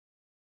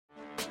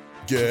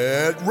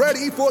Get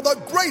ready for the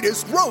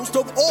greatest roast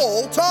of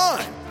all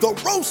time, the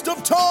Roast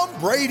of Tom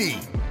Brady,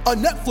 a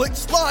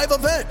Netflix live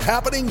event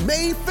happening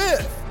May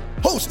 5th.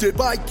 Hosted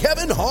by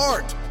Kevin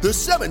Hart, the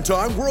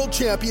 7-time world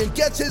champion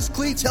gets his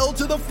cleats held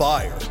to the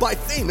fire by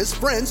famous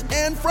friends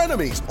and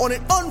frenemies on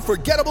an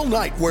unforgettable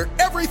night where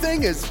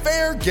everything is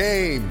fair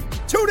game.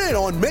 Tune in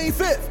on May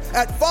 5th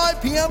at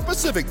 5 p.m.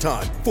 Pacific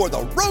time for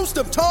the Roast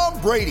of Tom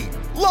Brady,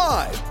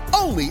 live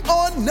only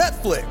on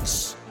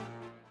Netflix.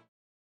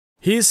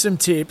 Here's some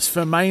tips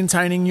for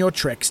maintaining your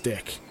Trex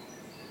deck.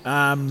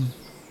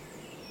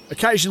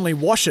 Occasionally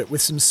wash it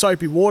with some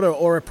soapy water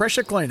or a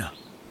pressure cleaner.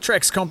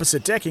 Trex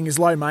composite decking is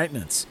low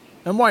maintenance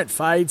and won't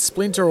fade,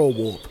 splinter or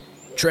warp.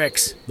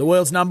 Trex, the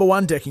world's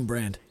 #1 decking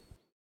brand.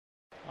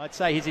 I'd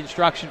say his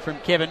instruction from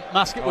Kevin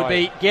Muscat would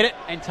be get it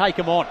and take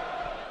them on.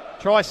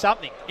 Try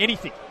something,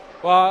 anything.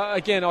 Well,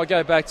 again, I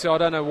go back to I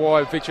don't know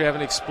why Victory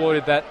haven't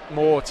exploited that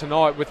more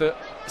tonight with a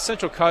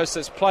Central Coast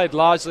that's played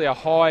largely a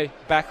high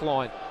back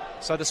line.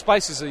 So the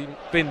spaces have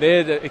been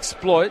there to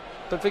exploit,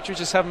 but Victory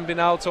just haven't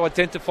been able to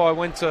identify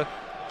when to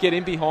get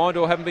in behind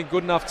or haven't been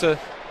good enough to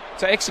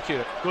execute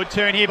it. Good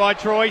turn here by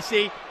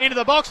Troisi. Into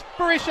the box.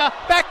 Barisha.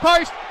 Back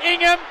post.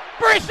 Ingham.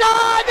 Barisha.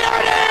 There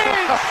it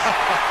is!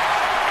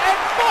 And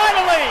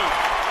finally,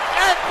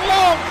 at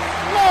long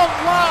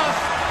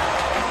last,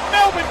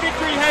 Melbourne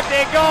Victory have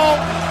their goal.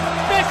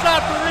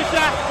 Besart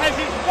Barisha has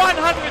his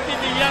 100th in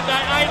the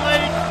Hyundai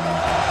A-League.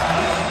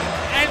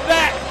 And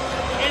that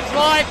is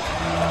like,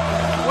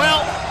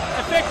 well,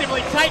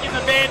 effectively taking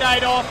the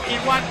Band-Aid off in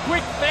one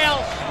quick,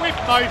 foul, swift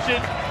motion.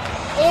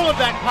 All of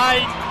that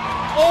pain,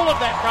 all of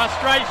that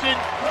frustration,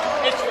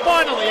 it's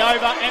finally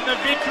over and the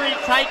Victory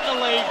take the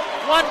lead,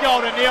 1-0,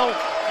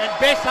 and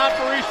Besart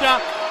Barisha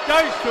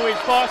goes to his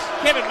boss,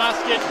 Kevin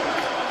Muscat,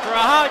 for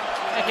a hug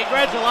and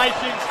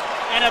congratulations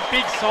and a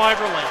big sigh of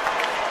relief.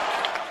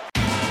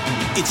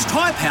 It's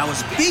Tyre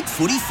Power's Big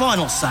Footy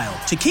Final Sale.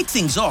 To kick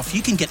things off,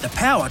 you can get the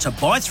power to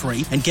buy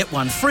 3 and get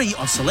 1 free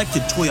on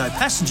selected Toyo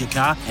passenger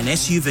car and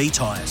SUV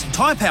tyres.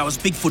 Tyre Power's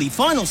Big Footy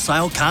Final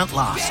Sale can't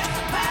last.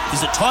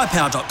 Visit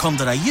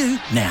tyrepower.com.au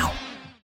now.